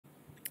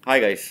Hi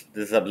guys,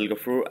 this is Abdul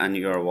Ghafoor and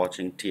you are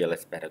watching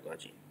TLS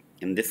Pedagogy.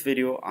 In this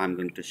video, I'm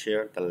going to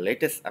share the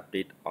latest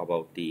update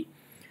about the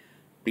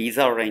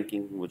PISA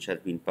ranking which has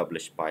been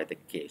published by the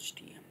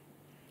KHDA.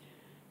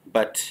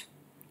 But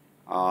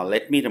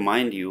let me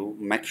remind you,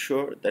 make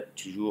sure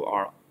that you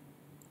are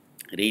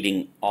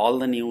reading all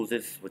the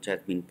news which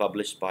has been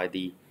published by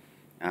the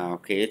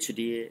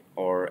KHDA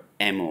or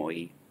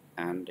MOE,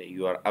 and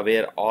you are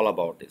aware all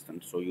about this,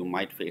 and so you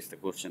might face the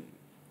question.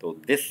 So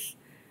this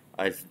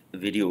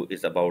video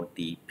is about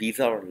the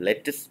PISA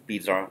latest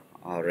PISA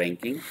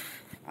ranking,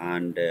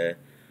 and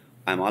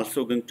I'm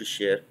also going to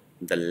share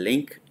the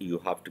link. You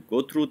have to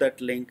go through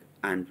that link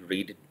and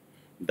read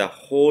the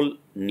whole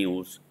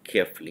news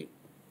carefully.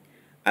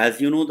 As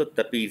you know that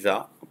the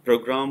PISA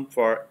program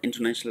for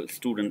international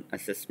student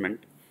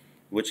assessment,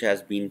 which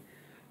has been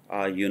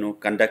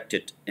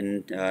conducted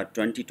in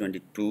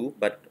 2022,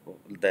 but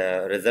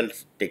the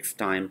results takes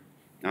time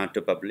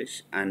to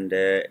publish, and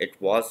it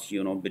was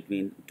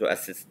between to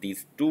assess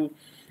these two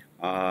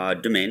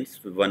domains.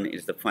 One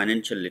is the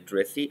financial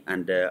literacy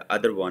and the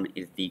other one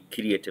is the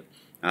creative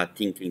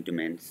thinking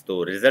domains.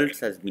 So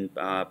results has been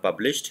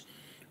published.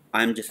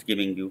 I'm just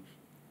giving you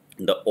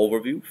the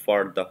overview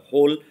for the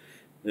whole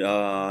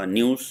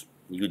news.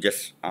 You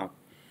just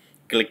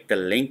click the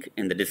link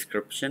in the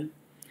description.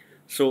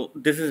 So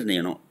this is,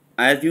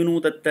 as you know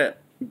that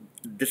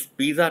this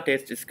PISA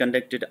test is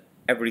conducted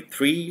every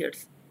 3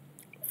 years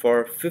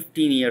for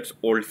 15 years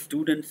old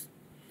students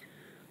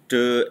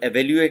to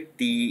evaluate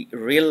the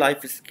real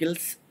life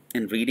skills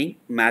in reading,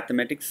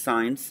 mathematics,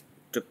 science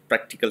to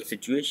practical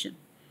situation.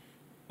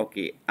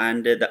 Okay,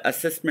 and the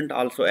assessment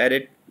also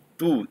added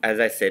two, as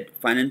I said,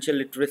 financial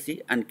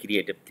literacy and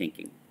creative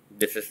thinking.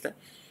 This is the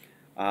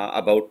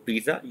about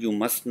PISA. You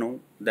must know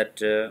that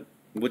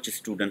which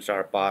students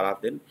are part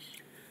of them.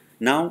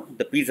 Now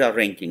the PISA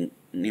ranking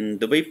in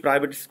the way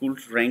private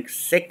schools rank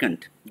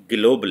second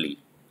globally,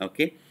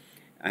 okay,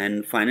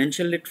 and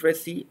financial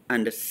literacy,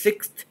 and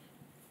sixth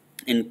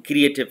in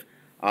creative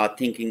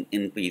thinking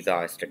in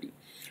PISA study.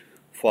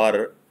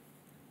 For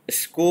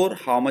score,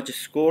 how much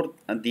score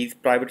these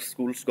private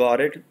schools got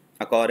it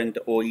according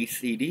to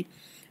OECD,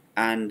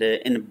 and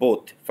in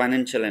both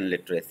financial and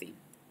literacy.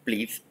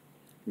 Please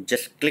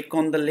just click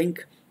on the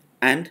link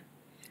and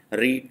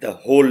read the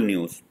whole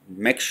news.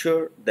 Make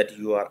sure that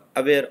you are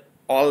aware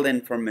all the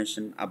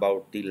information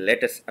about the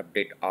latest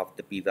update of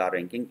the PISA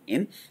ranking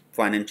in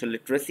financial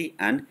literacy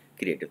and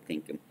creative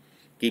thinking.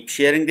 Keep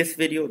sharing this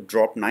video,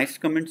 drop nice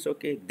comments.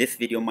 Okay, this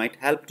video might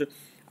help to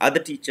other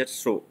teachers,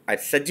 so I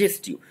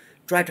suggest you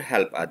try to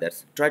help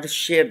others, try to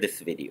share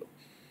this video.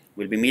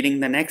 We'll be meeting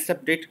the next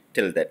update.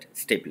 Till that,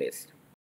 stay blessed.